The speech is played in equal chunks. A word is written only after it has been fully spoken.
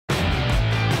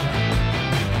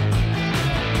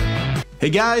Hey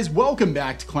guys, welcome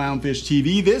back to Clownfish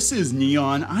TV. This is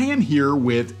Neon. I am here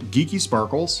with Geeky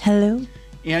Sparkles. Hello.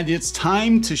 And it's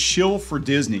time to shill for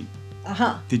Disney.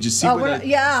 Did you see what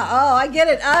Yeah, I get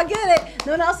it. I get it.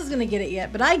 No one else is going to get it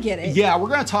yet, but I get it. Yeah, we're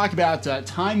going to talk about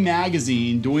Time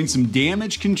Magazine doing some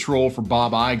damage control for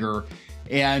Bob Iger.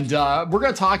 And we're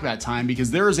going to talk about Time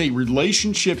because there is a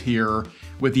relationship here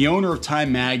with the owner of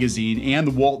Time Magazine and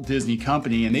the Walt Disney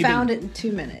Company. And they found it in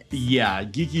 2 minutes. Yeah,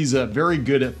 Geeky's very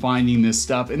good at finding this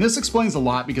stuff. And this explains a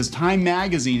lot because Time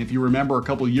Magazine, if you remember a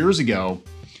couple years ago,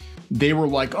 they were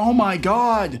like, oh my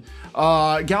God,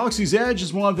 Galaxy's Edge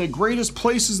is one of the greatest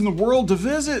places in the world to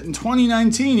visit in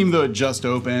 2019, even though it just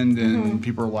opened. And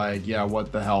people are like, yeah,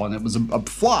 what the hell? And it was a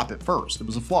flop at first. It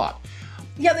was a flop.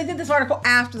 Yeah, they did this article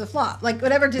after the flop. Like,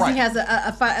 whenever Disney has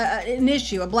an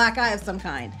issue, a black eye of some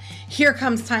kind, here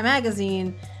comes Time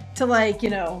Magazine to, like, you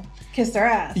know, kiss their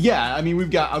ass. Yeah, I mean,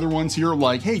 we've got other ones here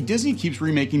like, hey, Disney keeps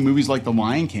remaking movies like The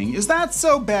Lion King. Is that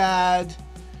so bad?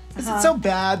 Is it so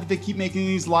bad that they keep making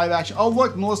these live action? Oh,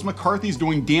 look, Melissa McCarthy's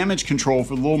doing damage control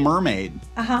for The Little Mermaid.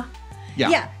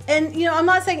 Yeah, and, you know, I'm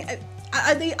not saying...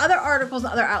 the other articles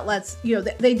and other outlets, you know,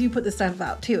 they do put this stuff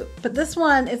out too. But this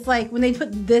one, it's like when they put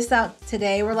this out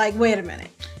today, we're like, wait a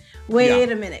minute. Wait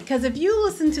a minute. Because if you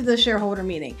listen to the shareholder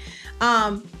meeting,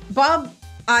 Bob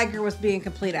Iger was being a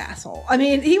complete asshole. I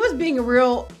mean, he was being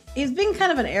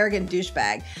kind of an arrogant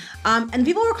douchebag. And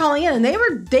people were calling in and they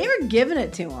were giving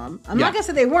it to him. I'm not going to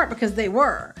say they weren't because they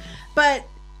were. But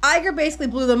Iger basically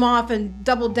blew them off and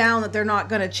doubled down that they're not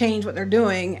going to change what they're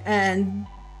doing and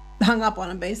hung up on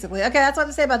him, basically. Okay, that's all I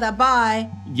have to say about that. Bye.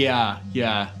 Yeah.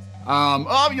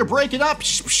 Oh, you're breaking up.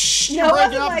 You're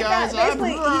breaking up, like guys.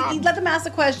 Basically, he'd let them ask the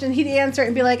question, he'd answer it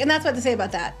and be like, and that's what I have to say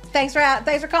about that. Thanks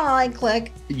for calling.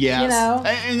 Click. Yes. You know?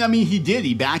 And I mean, he did.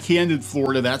 He backhanded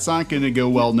Florida. That's not going to go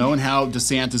well. Knowing how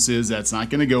DeSantis is, that's not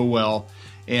going to go well.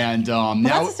 And now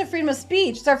that's just a freedom of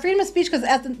speech. It's our freedom of speech because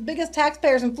as the biggest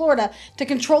taxpayers in Florida to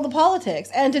control the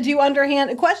politics and to do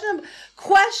underhand,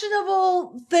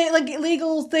 questionable like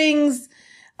illegal things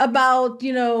about,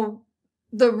 you know,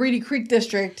 the Reedy Creek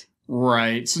district.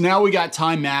 Right. So now we got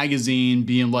Time Magazine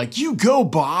being like, you go,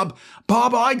 Bob.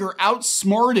 Bob Iger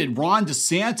outsmarted Ron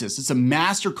DeSantis. It's a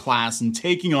masterclass in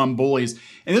taking on bullies.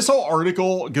 And this whole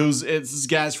article goes, it's this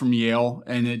guy's from Yale,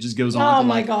 and it just goes on. Oh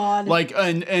my God. Like,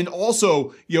 and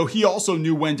also, you know, he also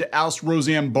knew when to oust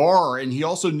Roseanne Barr, and he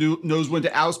also knows when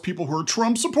to oust people who are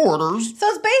Trump supporters. So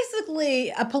it's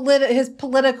basically his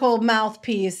political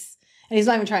mouthpiece, and he's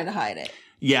not even trying to hide it.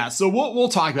 Yeah, so we'll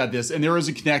talk about this, and there is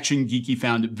a connection. Geeky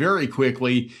found it very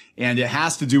quickly, and it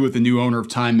has to do with the new owner of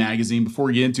Time Magazine. Before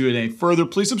we get into it any further,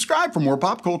 please subscribe for more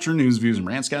pop culture news, views, and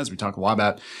rants, guys. We talk a lot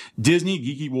about Disney.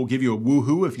 Geeky will give you a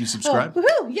woohoo if you subscribe. Oh,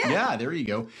 woohoo, yeah. Yeah, there you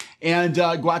go. And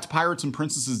go out to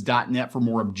piratesandprincesses.net for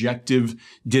more objective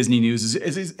Disney news.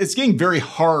 It's getting very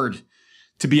hard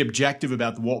to be objective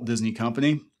about the Walt Disney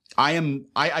Company. I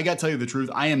gotta tell you the truth.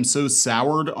 I am so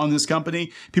soured on this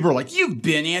company. People are like, you've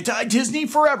been anti-Disney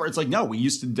forever. It's like, no, we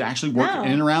used to actually work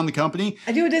in and around the company.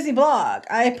 I do a Disney blog.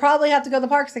 I probably have to go to the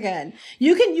parks again.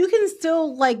 You can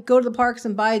still like go to the parks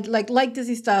and buy like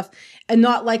Disney stuff and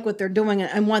not like what they're doing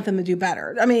and want them to do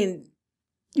better. I mean,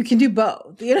 you can do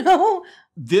both, you know?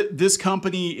 This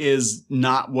company is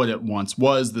not what it once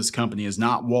was. This company is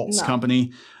not Walt's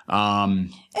company.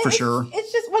 For sure.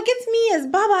 It's just what gets me is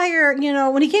Bob Iger, you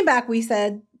know, when he came back, we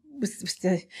said,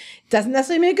 doesn't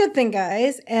necessarily mean a good thing,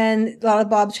 guys. And a lot of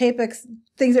Bob Chapek's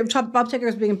things that Bob Chapek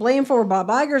was being blamed for were Bob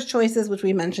Iger's choices, which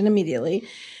we mentioned immediately.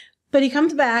 But he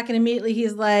comes back and immediately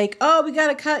he's like, oh, we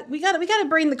got to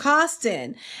bring the cost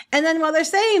in. And then while they're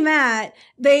saying that,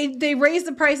 they raise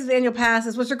the price of annual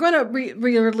passes, which they're going to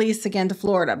re-release again to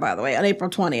Florida, by the way, on April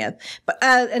 20th, but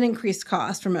an increased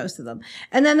cost for most of them.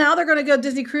 And then now they're going to go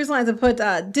Disney Cruise Lines and put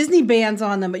Disney bands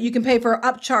on them, but you can pay for an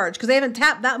upcharge because they haven't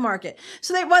tapped that market.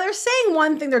 So while they're saying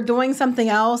one thing, they're doing something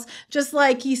else. Just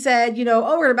like he said, you know,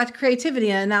 oh, we're back to creativity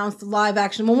and announced the live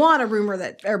action Moana rumor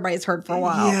that everybody's heard for a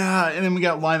while. Yeah, and then we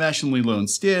got live action Lilo and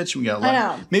Stitch. We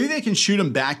got maybe they can shoot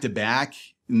them back to back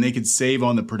and they could save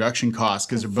on the production costs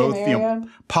because they're both, you know,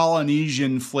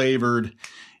 Polynesian flavored,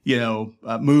 you know,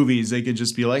 movies. They could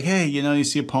just be like, hey, you know, you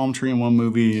see a palm tree in one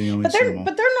movie. You know, but they're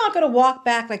not going to walk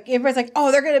back. Like everybody's like,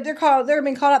 oh, they're being caught out. They're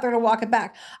going to walk it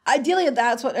back. Ideally,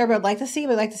 that's what everybody would like to see.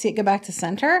 We'd like to see it go back to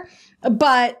center.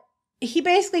 But he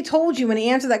basically told you when he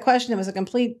answered that question, it was a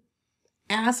complete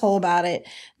asshole about it,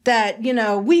 that, you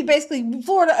know,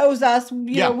 Florida owes us,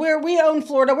 you know, we own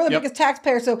Florida, we're the biggest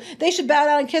taxpayer, so they should bow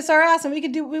down and kiss our ass and we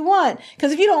can do what we want.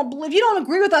 Because if you don't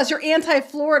agree with us, you're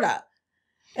anti-Florida.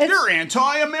 You're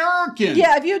anti-American.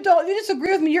 Yeah, if you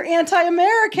disagree with me, you're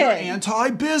anti-American. You're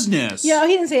anti-business. You know,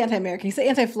 he didn't say anti-American. He said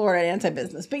anti-Florida and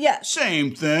anti-business. But yeah.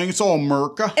 Same thing. It's all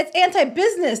America. It's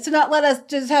anti-business to not let us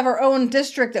just have our own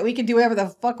district that we can do whatever the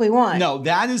fuck we want. No,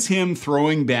 that is him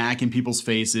throwing back in people's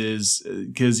faces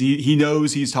because he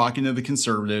knows he's talking to the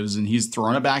conservatives and he's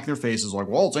throwing it back in their faces like,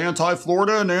 well, it's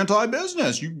anti-Florida and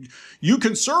anti-business. You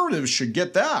conservatives should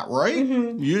get that, right?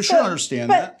 Mm-hmm. You should understand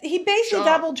that. But he basically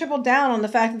doubled, tripled down on the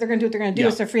fact that they're going to do what they're going to do.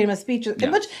 It's their freedom of speech. Yeah.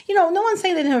 Which, you know, no one's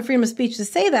saying they didn't have freedom of speech to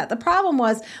say that. The problem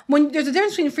was when there's a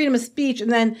difference between freedom of speech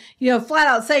and then, you know, flat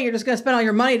out saying you're just going to spend all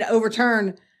your money to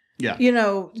overturn, you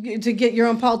know, to get your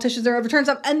own politicians or overturn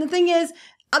stuff. And the thing is,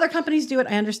 other companies do it.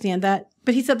 I understand that.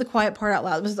 But he said the quiet part out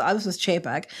loud. This was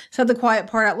Chapek. Said the quiet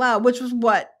part out loud, which was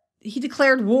what? He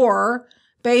declared war,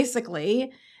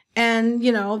 basically. And,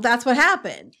 you know, that's what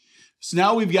happened. So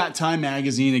now we've got Time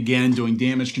Magazine again doing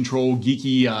damage control.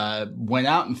 Geeky went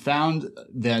out and found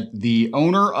that the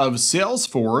owner of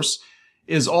Salesforce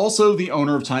is also the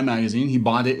owner of Time Magazine. He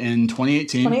bought it in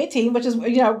 2018. 2018, which is,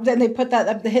 you know, then they put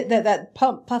that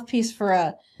puff piece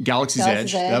for Galaxy's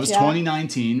Edge. That was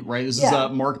 2019, right? This is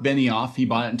Mark Benioff. He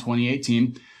bought it in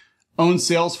 2018. Owns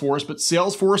Salesforce, but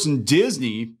Salesforce and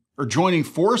Disney are joining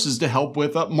forces to help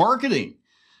with marketing.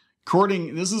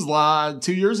 This is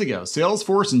 2 years ago.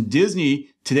 Salesforce and Disney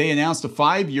today announced a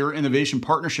 5-year innovation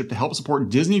partnership to help support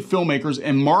Disney filmmakers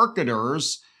and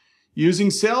marketers using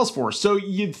Salesforce. So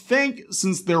you'd think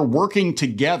since they're working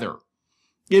together,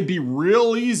 it'd be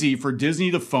real easy for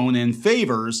Disney to phone in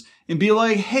favors and be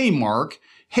like, hey, Mark,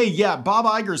 Bob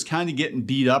Iger's kind of getting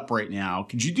beat up right now.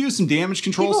 Could you do some damage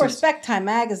control? People respect Time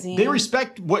Magazine. They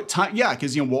respect what Time,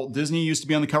 because, you know, Walt Disney used to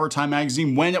be on the cover of Time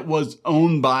Magazine when it was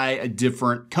owned by a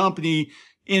different company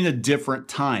in a different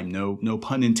time. No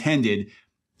pun intended.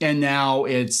 And now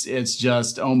it's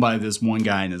just owned by this one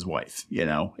guy and his wife, you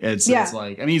know? It's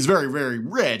like, I mean, he's very, very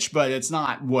rich, but it's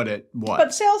not what it was. But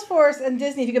Salesforce and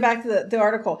Disney, if you go back to the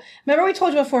article, remember we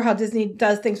told you before how Disney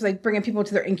does things like bringing people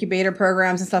to their incubator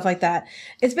programs and stuff like that.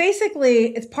 It's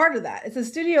part of that. It's a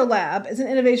studio lab. It's an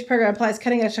innovation program that applies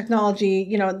cutting edge technology,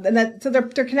 you know, and so they're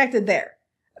connected there.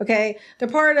 Okay. They're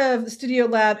part of Studio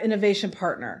Lab Innovation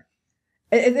Partner.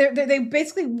 They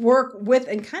basically work with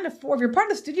and kind of for, if you're part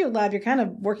of the Studio Lab, you're kind of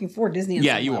working for Disney.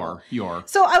 Yeah, you are.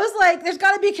 So I was like, there's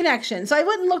got to be a connection. So I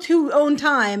went and looked who owned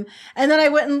Time. And then I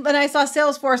went and I saw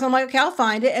Salesforce and I'm like, okay, I'll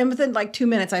find it. And within like 2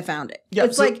 minutes, I found it. Yep,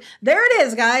 it's like, there it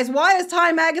is, guys. Why is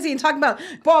Time Magazine talking about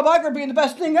Bob Iger being the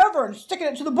best thing ever and sticking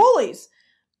it to the bullies?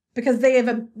 Because they have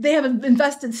an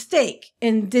invested stake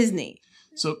in Disney.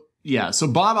 So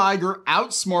Bob Iger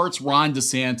outsmarts Ron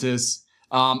DeSantis.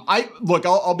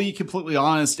 I'll be completely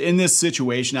honest. In this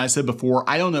situation, I said before,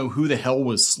 I don't know who the hell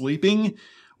was sleeping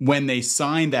when they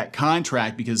signed that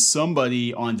contract because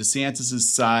somebody on DeSantis'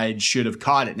 side should have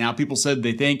caught it. Now, people said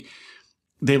they think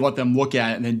they let them look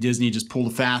at it and then Disney just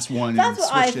pulled a fast one and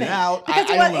switched it out. Because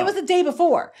it was the day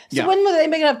before. So when were they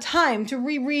making enough time to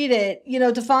reread it, you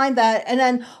know, to find that? And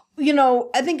then, you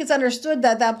know, I think it's understood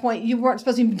that at that point you weren't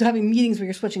supposed to be having meetings where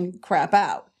you're switching crap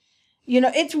out. You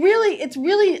know, it's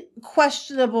really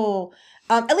questionable,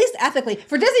 at least ethically.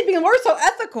 For Disney being so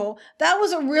ethical, that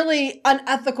was a really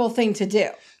unethical thing to do.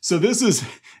 So this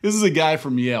is a guy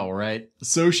from Yale, right?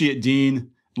 Associate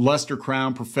Dean, Lester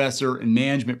Crown Professor in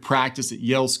Management Practice at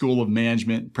Yale School of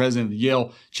Management, President of the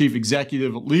Yale Chief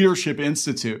Executive Leadership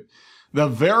Institute. The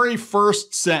very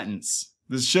first sentence,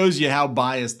 this shows you how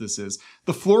biased this is.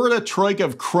 The Florida troika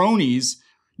of cronies,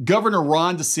 Governor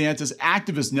Ron DeSantis,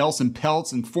 activist Nelson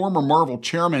Peltz, and former Marvel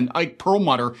chairman Ike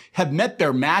Perlmutter have met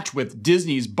their match with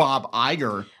Disney's Bob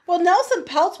Iger. Well, Nelson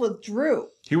Peltz withdrew.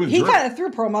 He kind of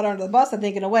threw Perlmutter under the bus, I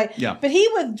think, in a way. Yeah. But he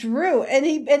withdrew,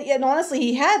 and honestly,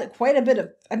 he had quite a bit of.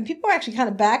 I mean, people were actually kind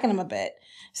of backing him a bit,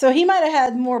 so he might have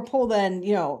had more pull than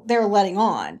they were letting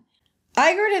on.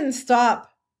 Iger didn't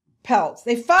stop Peltz.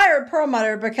 They fired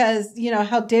Perlmutter because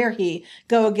how dare he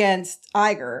go against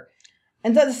Iger.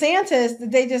 And the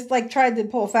DeSantis, they just tried to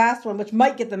pull a fast one, which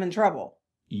might get them in trouble.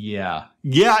 Yeah,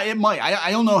 it might. I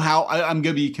don't know how. I'm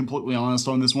going to be completely honest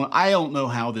on this one. I don't know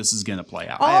how this is going to play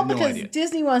out. I have no idea. Because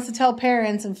Disney wants to tell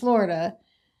parents in Florida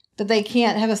that they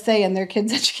can't have a say in their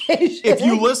kids' education. If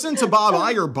you listen to Bob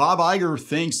Iger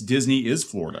thinks Disney is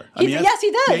Florida. Yes, he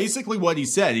does. Basically what he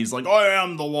said. He's like, I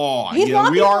am the law. We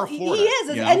are Florida. He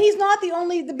is. And he's not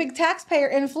the big taxpayer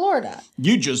in Florida.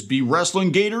 You'd just be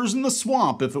wrestling gators in the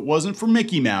swamp if it wasn't for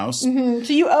Mickey Mouse. Mm-hmm.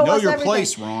 So you owe us your everything.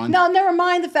 place, Ron. No, never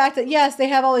mind the fact that, yes, they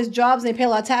have all these jobs and they pay a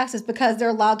lot of taxes because they're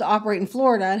allowed to operate in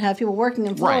Florida and have people working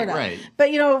in Florida. Right.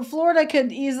 But, Florida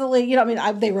could easily,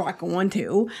 they were not going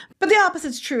to. But the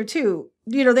opposite's true, too.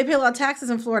 They pay a lot of taxes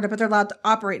in Florida, but they're allowed to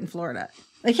operate in Florida.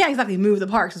 They can't exactly move the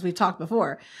parks, as we've talked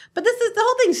before. But the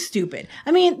whole thing's stupid.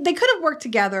 I mean, they could have worked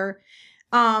together.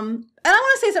 And I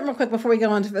want to say something real quick before we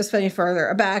go on to this any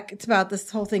further. It's about this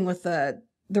whole thing with the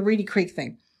Reedy Creek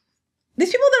thing.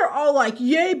 These people that are all like,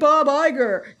 yay, Bob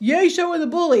Iger, yay, showing the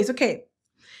bullies. Okay.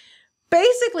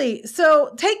 Basically,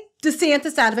 so take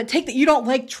DeSantis out of it. Take that you don't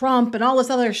like Trump and all this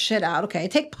other shit out. Okay.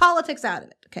 Take politics out of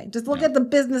it. Okay. Just look at the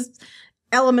business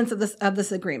elements of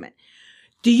this agreement.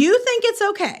 Do you think it's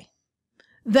okay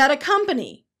that a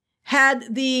company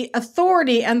had the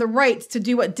authority and the rights to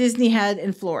do what Disney had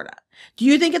in Florida? Do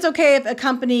you think it's okay if a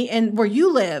company where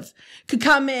you live could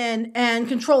come in and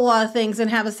control a lot of things and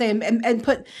have a say and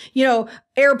put,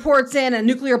 airports in and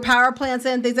nuclear power plants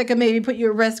in, things that could maybe put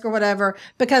you at risk or whatever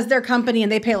because they're company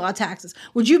and they pay a lot of taxes?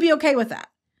 Would you be okay with that?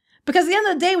 Because at the end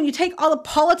of the day, when you take all the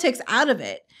politics out of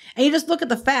it and you just look at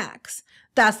the facts,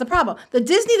 that's the problem. The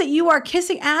Disney that you are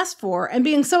kissing ass for and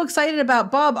being so excited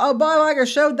about, Bob Iger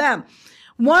showed them.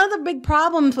 One of the big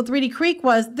problems with Reedy Creek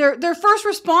was their first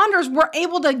responders were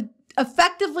able to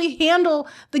effectively handle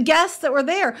the guests that were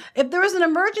there. If there was an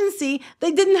emergency,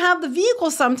 they didn't have the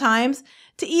vehicles sometimes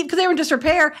to eat because they were in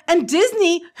disrepair. And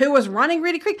Disney, who was running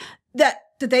Reedy Creek, did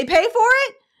they pay for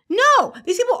it? No,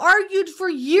 these people argued for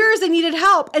years they needed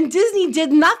help, and Disney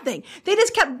did nothing.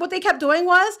 What they kept doing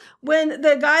was when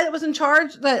the guy that was in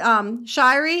charge,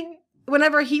 Shirey,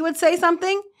 whenever he would say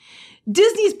something,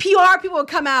 Disney's PR people would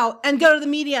come out and go to the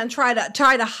media and try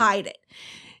to hide it.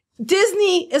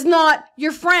 Disney is not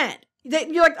your friend.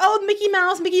 You're like, oh, Mickey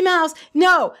Mouse.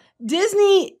 No,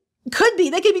 Disney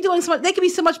they could be doing so much, they could be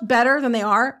so much better than they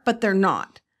are, but they're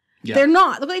not. Yeah. They're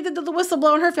not. Look what they did to the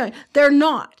whistleblower and her family. They're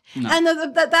not. No.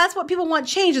 And that's what people want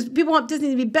change is people want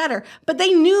Disney to be better. But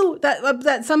they knew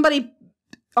that somebody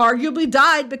arguably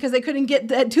died because they couldn't get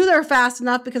to there fast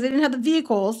enough because they didn't have the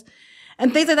vehicles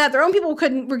and things like that. Their own people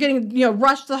were getting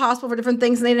rushed to the hospital for different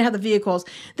things and they didn't have the vehicles.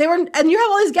 And you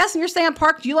have all these guests and you're staying on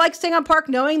park. Do you like staying on park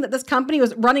knowing that this company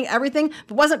was running everything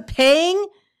but wasn't paying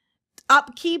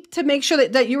upkeep to make sure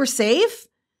that you were safe?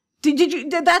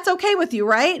 That's okay with you,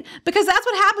 right? Because that's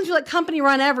what happens. You let company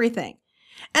run everything.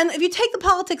 And if you take the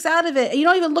politics out of it, and you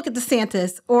don't even look at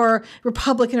DeSantis or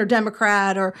Republican or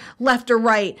Democrat or left or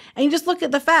right, and you just look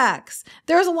at the facts,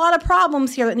 there's a lot of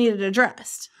problems here that needed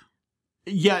addressed.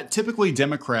 Yeah, typically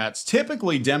Democrats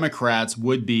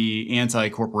would be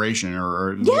anti-corporation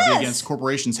or would be against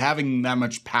corporations having that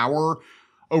much power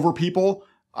over people.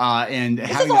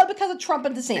 This is all because of Trump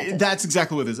and DeSantis. That's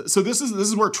exactly what it is. So this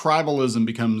is where tribalism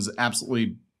becomes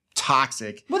absolutely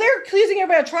toxic. Well, they're accusing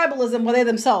everybody of tribalism when they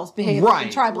themselves behave in a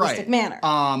tribalistic manner.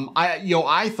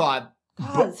 I thought,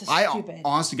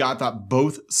 honest to God, thought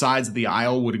both sides of the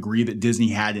aisle would agree that Disney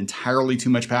had entirely too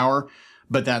much power,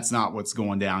 but that's not what's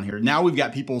going down here. Now we've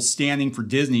got people standing for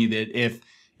Disney that if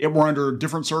it were under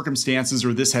different circumstances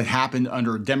or this had happened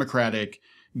under a Democratic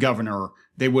governor,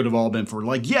 they would have all been for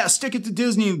stick it to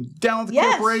Disney, down with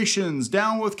corporations,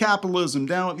 down with capitalism,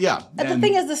 And the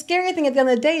thing is, the scary thing at the end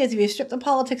of the day is if you strip the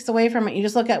politics away from it, you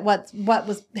just look at what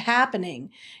was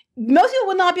happening. Most people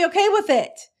would not be okay with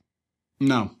it.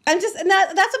 No. That's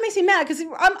what makes me mad because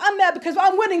I'm mad because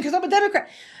I'm winning because I'm a Democrat.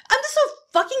 I'm just so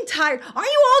fucking tired. Aren't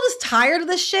you all just tired of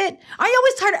this shit? Aren't you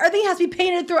always tired? Everything has to be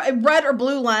painted through a red or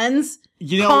blue lens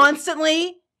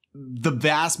constantly. The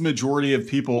vast majority of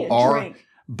people are. Drink.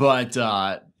 But,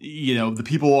 the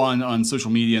people on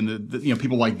social media and the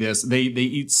people like this, they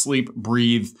eat, sleep,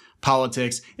 breathe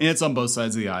politics, and it's on both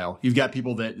sides of the aisle. You've got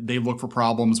people that they look for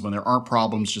problems when there aren't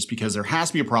problems just because there has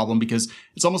to be a problem because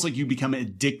it's almost like you become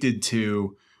addicted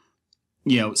to,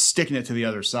 sticking it to the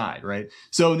other side, right?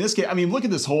 So in this case, I mean, look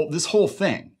at this whole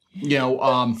thing. He's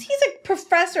a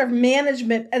professor of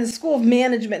management and the School of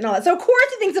Management and all that. So of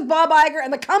course he thinks that Bob Iger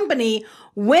and the company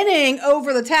winning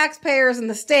over the taxpayers in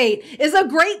the state is a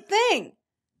great thing.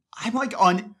 I'm like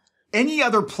on any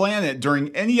other planet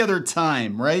during any other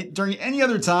time, right? During any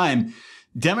other time,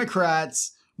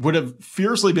 Democrats would have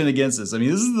fiercely been against this. I mean,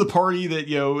 this is the party that,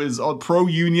 is all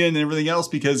pro-union and everything else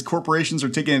because corporations are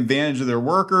taking advantage of their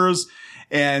workers.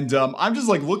 And I'm just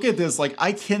like, look at this. Like,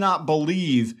 I cannot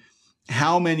believe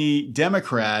how many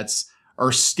Democrats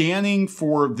are standing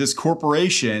for this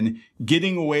corporation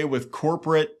getting away with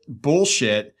corporate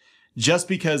bullshit just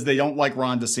because they don't like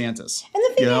Ron DeSantis. And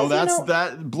the thing is,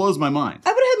 that blows my mind.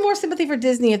 I would have had more sympathy for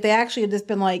Disney if they actually had just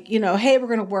been like, hey, we're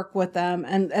going to work with them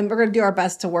and we're going to do our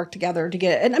best to work together to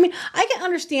get it. And I mean, I can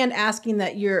understand asking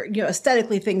that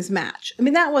aesthetically things match. I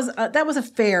mean, that was a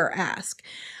fair ask.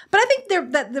 But I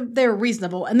think they're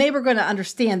reasonable and they were going to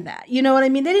understand that. You know what I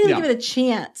mean? They didn't give it a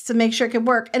chance to make sure it could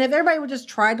work. And if everybody would just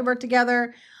try to work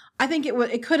together, I think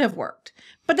it could have worked.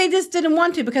 But they just didn't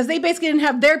want to because they basically didn't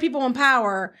have their people in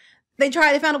power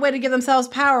They found a way to give themselves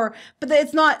power, but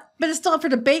it's still up for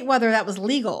debate whether that was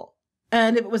legal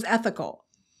and if it was ethical.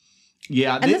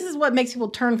 Yeah. And this is what makes people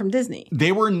turn from Disney.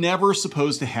 They were never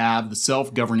supposed to have the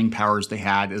self-governing powers they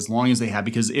had as long as they had,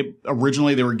 because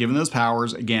originally they were given those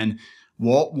powers. Again,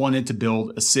 Walt wanted to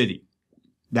build a city.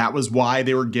 That was why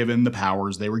they were given the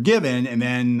powers they were given. And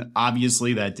then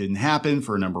obviously that didn't happen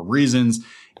for a number of reasons.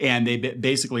 And they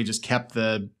basically just kept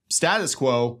the status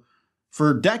quo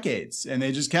for decades, and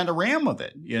they just kind of ran with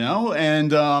it, you know?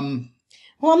 And,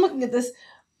 well, I'm looking at this.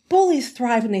 Bullies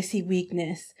thrive when they see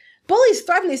weakness. Bullies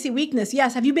thrive when they see weakness.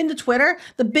 Yes. Have you been to Twitter?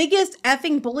 The biggest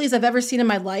effing bullies I've ever seen in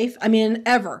my life,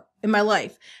 ever in my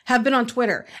life, have been on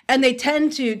Twitter. And they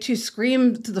tend to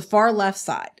scream to the far left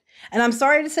side. And I'm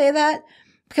sorry to say that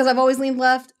because I've always leaned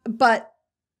left, but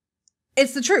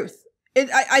it's the truth.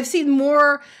 I've seen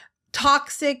more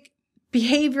toxic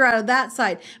behavior out of that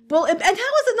side. And how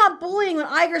is it not bullying when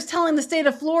Iger's telling the state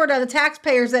of Florida, the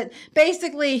taxpayers, that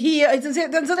basically since they're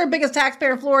their biggest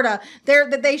taxpayer in Florida,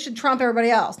 that they should trump everybody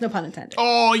else? No pun intended.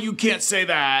 Oh, you can't say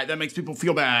that. That makes people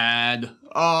feel bad.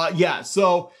 Yeah.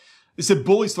 So they said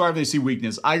bullies thrive when they see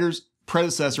weakness. Iger's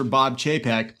predecessor, Bob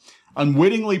Chapek,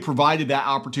 unwittingly provided that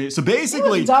opportunity. So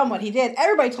basically, it was dumb what he did.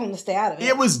 Everybody told him to stay out of it.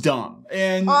 It was dumb,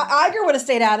 and Iger would have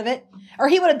stayed out of it, or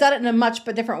he would have done it in a much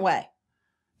different way.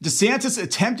 DeSantis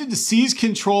attempted to seize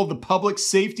control of the public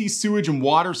safety, sewage, and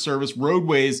water service,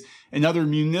 roadways, and other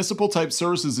municipal-type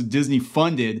services that Disney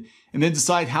funded, and then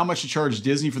decide how much to charge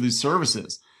Disney for these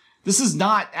services. This is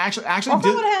not actually.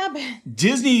 What happened?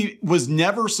 Disney was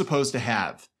never supposed to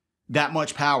have that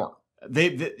much power.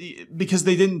 Because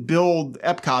they didn't build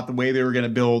Epcot the way they were going to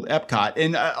build Epcot.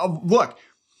 And look,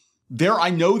 I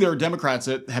know there are Democrats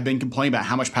that have been complaining about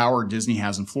how much power Disney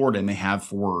has in Florida, and they have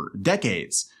for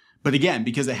decades. But again,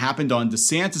 because it happened on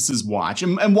DeSantis's watch,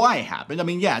 and why it happened. I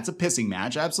mean, yeah, it's a pissing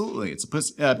match. Absolutely. It's a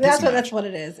pissing match. That's what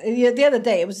it is. At the end of the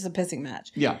day, it was just a pissing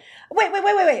match. Yeah. Wait.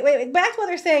 Back to what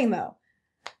they're saying, though.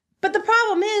 But the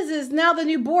problem is now the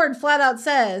new board flat out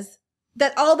says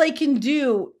that all they can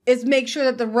do is make sure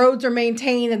that the roads are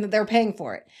maintained and that they're paying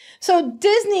for it. So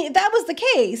Disney, if that was the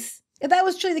case, if that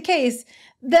was truly the case,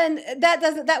 then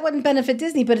that wouldn't benefit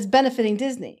Disney, but it's benefiting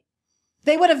Disney.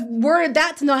 They would have worded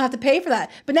that to not have to pay for that,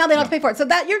 but now they don't have to pay for it. So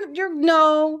that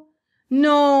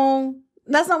no,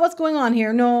 that's not what's going on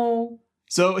here. No.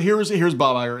 So here's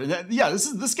Bob Iger. Yeah,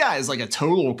 this guy is like a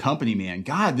total company man.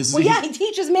 God, this is. Well, yeah, he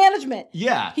teaches management.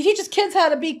 Yeah, he teaches kids how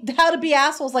to be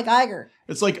assholes like Iger.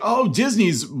 It's like, oh,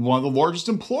 Disney's one of the largest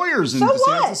employers in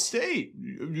DeSantis state.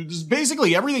 Just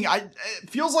basically everything. It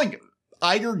feels like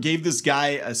Iger gave this guy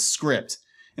a script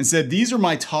and said, these are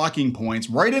my talking points.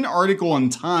 Write an article in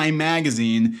Time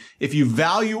magazine. If you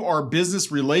value our business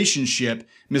relationship,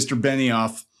 Mr.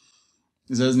 Benioff.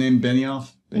 Is that his name,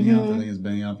 Benioff? Benioff, I think it's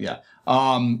Benioff. Yeah.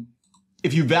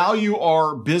 If you value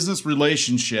our business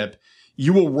relationship,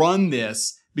 you will run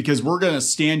this because we're going to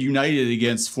stand united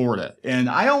against Florida. And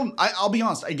I'll be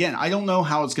honest, again, I don't know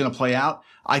how it's going to play out.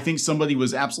 I think somebody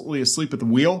was absolutely asleep at the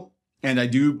wheel. And I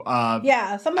do.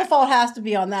 Yeah, some of the fault has to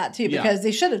be on that too, because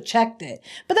they should have checked it.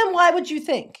 But then why would you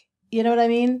think? You know what I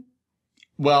mean?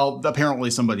 Well,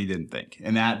 apparently somebody didn't think.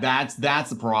 And that's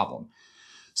the problem.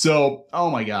 So,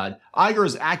 oh my God. Iger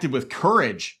has acted with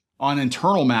courage on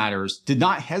internal matters, did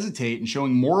not hesitate in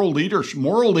showing moral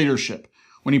leadership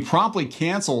when he promptly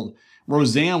canceled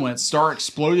Roseanne when its star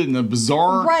exploded in a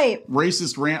bizarre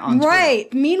racist rant on Twitter.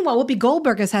 Right. Meanwhile, Whoopi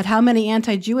Goldberg has had how many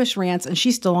anti-Jewish rants, and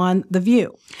she's still on The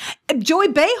View. Joy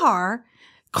Behar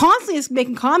constantly is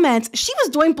making comments. She was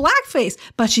doing blackface,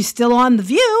 but she's still on The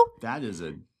View. That is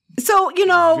a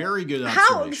very good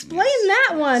how explain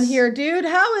that one here, dude?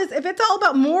 How is, if it's all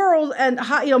about moral and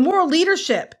moral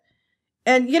leadership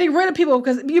and getting rid of people,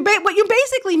 because what you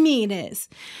basically mean is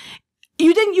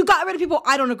you got rid of people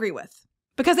I don't agree with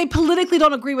because they politically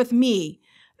don't agree with me.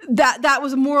 That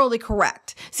was morally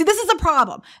correct. See, this is a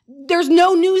problem. There's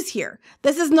no news here.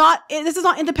 This is not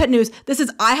independent news. This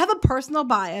is, I have a personal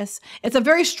bias. It's a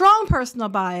very strong personal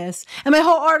bias. And my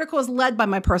whole article is led by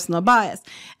my personal bias.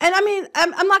 And I mean,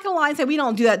 I'm not going to lie and say we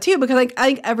don't do that too, because I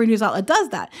think every news outlet does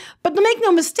that. But to make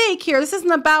no mistake here, this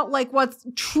isn't about like what's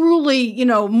truly,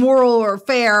 moral or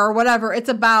fair or whatever. It's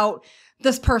about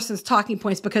this person's talking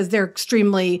points because they're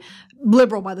extremely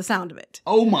liberal by the sound of it.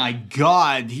 Oh my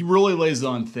God. He really lays it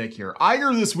on thick here.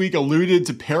 Iger this week alluded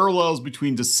to parallels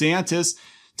between DeSantis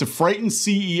to frighten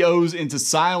CEOs into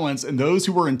silence and those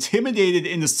who were intimidated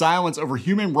into silence over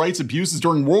human rights abuses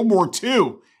during World War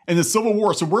II and the Civil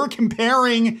War. So we're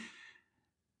comparing,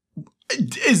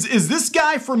 is this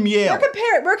guy from Yale?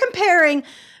 We're comparing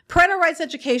parental rights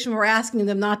education. We're asking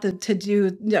them not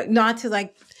to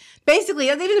Basically,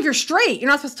 even if you're straight, you're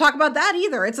not supposed to talk about that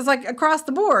either. It's just like across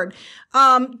the board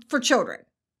for children.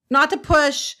 Not to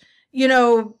push, you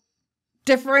know,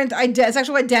 different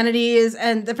sexual identities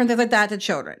and different things like that to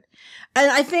children. And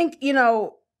I think, you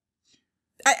know,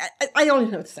 I don't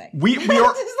even know what to say. We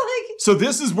are so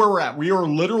this is where we're at. We are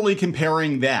literally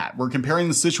comparing that. We're comparing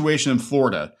the situation in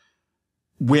Florida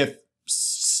with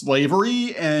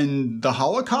slavery and the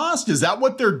Holocaust. Is that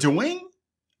what they're doing?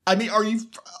 I mean, are you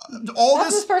That's what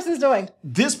this person's doing?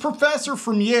 This professor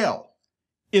from Yale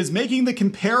is making the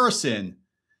comparison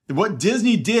that what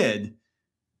Disney did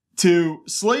to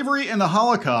slavery and the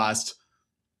Holocaust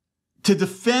to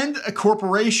defend a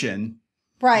corporation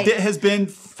right. that has been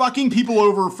fucking people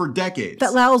over for decades. That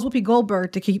allows Whoopi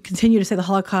Goldberg to continue to say the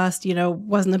Holocaust, you know,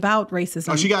 wasn't about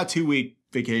racism. Oh, she got a 2-week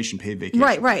vacation, paid vacation.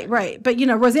 Right. But, you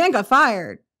know, Roseanne got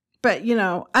fired. But, you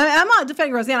know, I'm not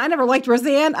defending Roseanne. I never liked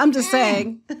Roseanne. I'm just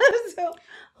saying.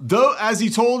 Though, as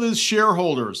he told his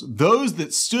shareholders, those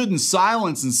that stood in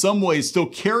silence in some ways still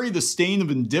carry the stain of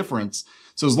indifference.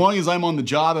 So as long as I'm on the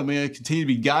job, I'm going to continue to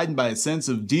be guided by a sense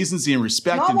of decency and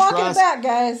respect and trust. Not walking it back,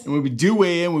 guys. And when we do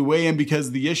weigh in, we weigh in because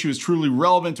the issue is truly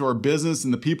relevant to our business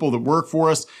and the people that work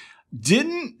for us.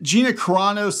 Didn't Gina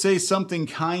Carano say something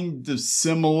kind of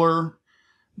similar?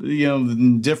 You know, the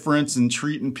indifference and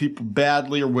treating people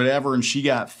badly or whatever, and she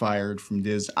got fired from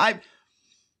Disney.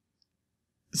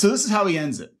 So this is how he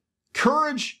ends it.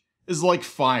 Courage is like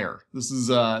fire. This is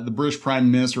the British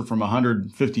Prime Minister from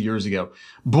 150 years ago.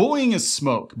 Bullying is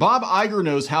smoke. Bob Iger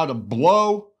knows how to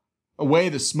blow away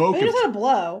the smoke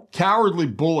of cowardly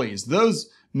bullies. Those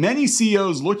many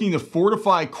CEOs looking to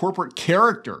fortify corporate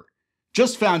character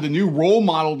just found a new role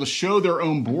model to show their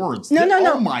own boards. No.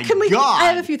 Oh my God. I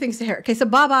have a few things to hear. Okay, so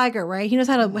Bob Iger, right? He knows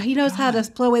how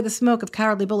to blow away the smoke of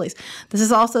cowardly bullies. This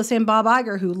is also the same Bob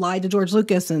Iger who lied to George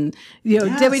Lucas and, you know,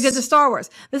 did what he did to Star Wars.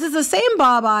 This is the same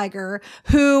Bob Iger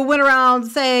who went around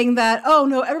saying that, oh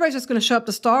no, everybody's just going to show up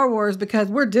to Star Wars because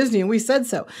we're Disney and we said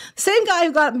so. Same guy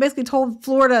who basically told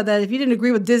Florida that if you didn't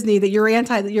agree with Disney, that you're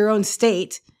anti your own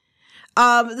state.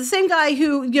 The same guy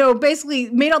who, you know, basically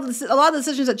made a lot of the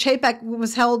decisions that Chapek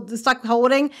was stuck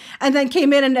holding, and then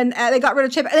came in and they got rid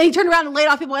of Chapek. And then he turned around and laid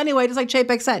off people anyway, just like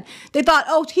Chapek said. They thought,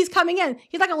 oh, he's coming in.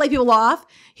 He's not going to lay people off.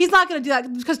 He's not going to do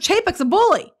that because Chapek's a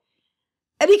bully.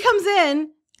 And he comes in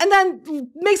and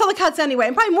then makes all the cuts anyway,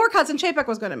 and probably more cuts than Chapek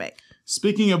was going to make.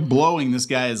 Speaking of blowing, this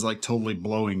guy is like totally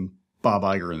blowing Bob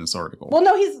Iger in this article. Well,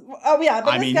 no,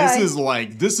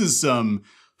 this is some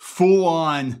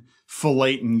full-on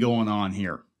filleting going on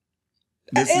here.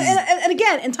 And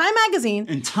again, in Time Magazine,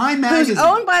 who's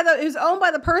owned by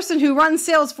the person who runs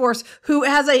Salesforce, who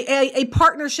has a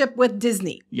partnership with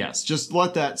Disney. Yes, just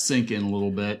let that sink in a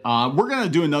little bit. We're going to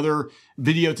do another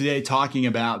video today talking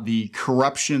about the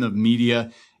corruption of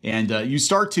media. And you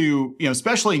start to, you know,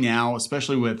 especially now,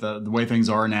 especially with the way things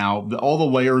are now, all the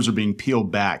layers are being peeled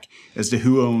back as to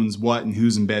who owns what and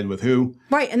who's in bed with who.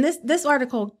 Right. And this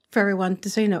article, for everyone,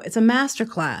 just so you know, it's a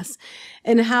masterclass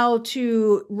in how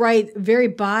to write very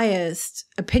biased,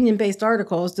 opinion-based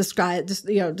articles disguised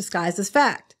as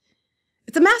fact.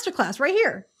 It's a masterclass right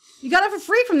here. You got it for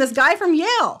free from this guy from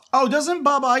Yale. Oh, doesn't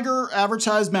Bob Iger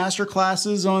advertise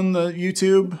masterclasses on the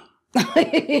YouTube? We're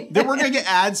going to get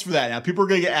ads for that now. People are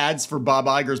going to get ads for Bob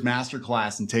Iger's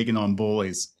masterclass and taking on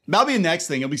bullies. That'll be the next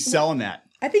thing. He'll be selling that.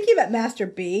 I think he meant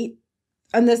masturbate.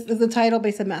 And this is the title, but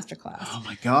he said masterclass. Oh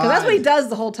my God. Because that's what he does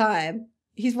the whole time.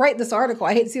 He's writing this article.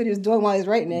 I hate to see what he was doing while he's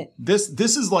writing it. This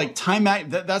is like Time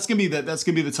that's gonna be the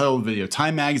title of the video.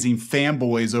 Time Magazine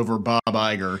fanboys over Bob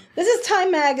Iger. This is Time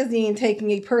Magazine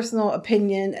taking a personal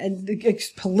opinion and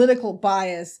political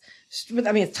bias. I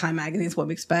mean, it's Time Magazine, it's what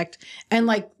we expect, and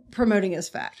like promoting as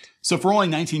fact. So for only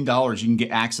 $19, you can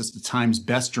get access to Time's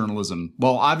best journalism.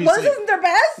 Well, obviously, well, this isn't their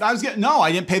best.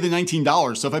 I didn't pay the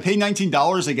 $19. So if I pay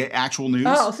 $19, I get actual news.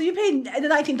 Oh, so you paid the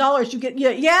 $19, you get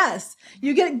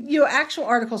you get actual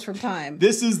articles from Time.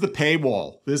 This is the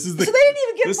paywall. So they didn't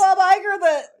even give Bob Iger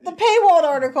the paywall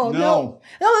article. No,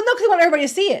 because they want everybody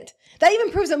to see it. That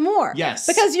even proves it more. Yes.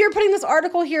 Because you're putting this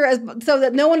article here so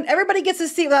that everybody gets to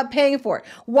see it without paying for it.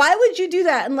 Why would you do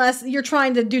that unless you're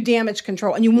trying to do damage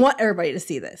control and you want everybody to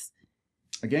see this?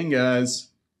 Again, guys,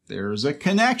 there's a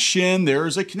connection.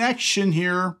 There's a connection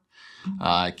here.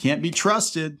 Can't be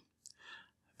trusted.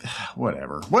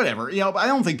 whatever. You know, but I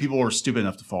don't think people are stupid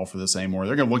enough to fall for this anymore.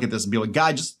 They're going to look at this and be like,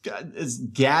 God, it's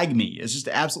gag me. It's just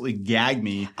absolutely gag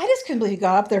me. I just couldn't believe he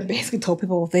got up there and basically told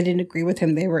people if they didn't agree with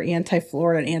him, they were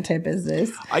anti-Florida and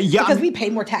anti-business. Yeah, because we pay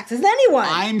more taxes than anyone.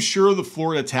 I'm sure the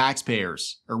Florida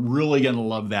taxpayers are really going to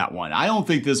love that one. I don't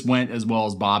think this went as well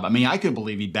as Bob. I mean, I could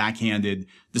believe he backhanded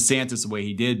DeSantis the way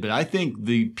he did, but I think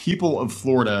the people of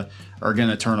Florida are going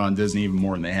to turn on Disney even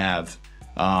more than they have.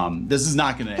 This is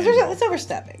not going to end well. It's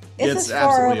overstepping. It's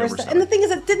absolutely overstepping. And the thing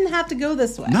is, it didn't have to go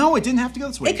this way. No, it didn't have to go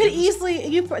this way. It could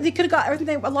easily, they could have got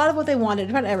everything, a lot of what they wanted,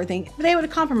 not everything. But they would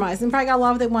have compromised and probably got a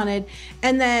lot of what they wanted.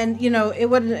 And then, you know, it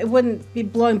wouldn't be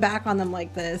blowing back on them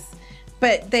like this.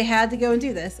 But they had to go and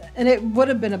do this. And it would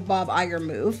have been a Bob Iger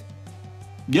move.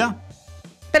 Yeah.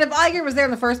 But if Iger was there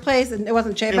in the first place and it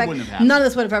wasn't Chapek, none of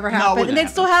this would have ever happened. And they'd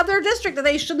still have their district that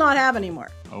they should not have anymore.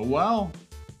 Oh, well.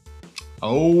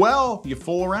 Oh, well, you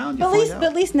fool around, you find out. But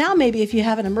at least now, maybe if you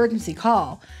have an emergency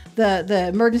call, the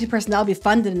emergency personnel will be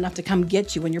funded enough to come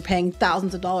get you when you're paying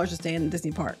thousands of dollars to stay in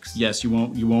Disney parks. Yes, you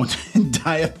won't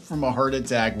die from a heart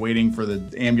attack waiting for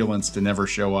the ambulance to never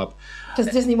show up.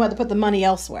 Because Disney wanted to put the money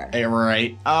elsewhere.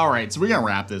 Right. All right, so we're going to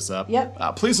wrap this up.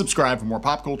 Yep. Please subscribe for more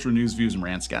pop culture news, views, and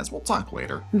rants, guys. We'll talk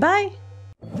later. Bye.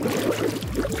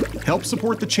 Help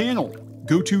support the channel.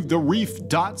 Go to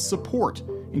thereef.support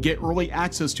and get early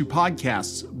access to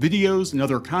podcasts, videos, and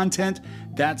other content.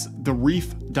 That's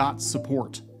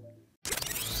thereef.support.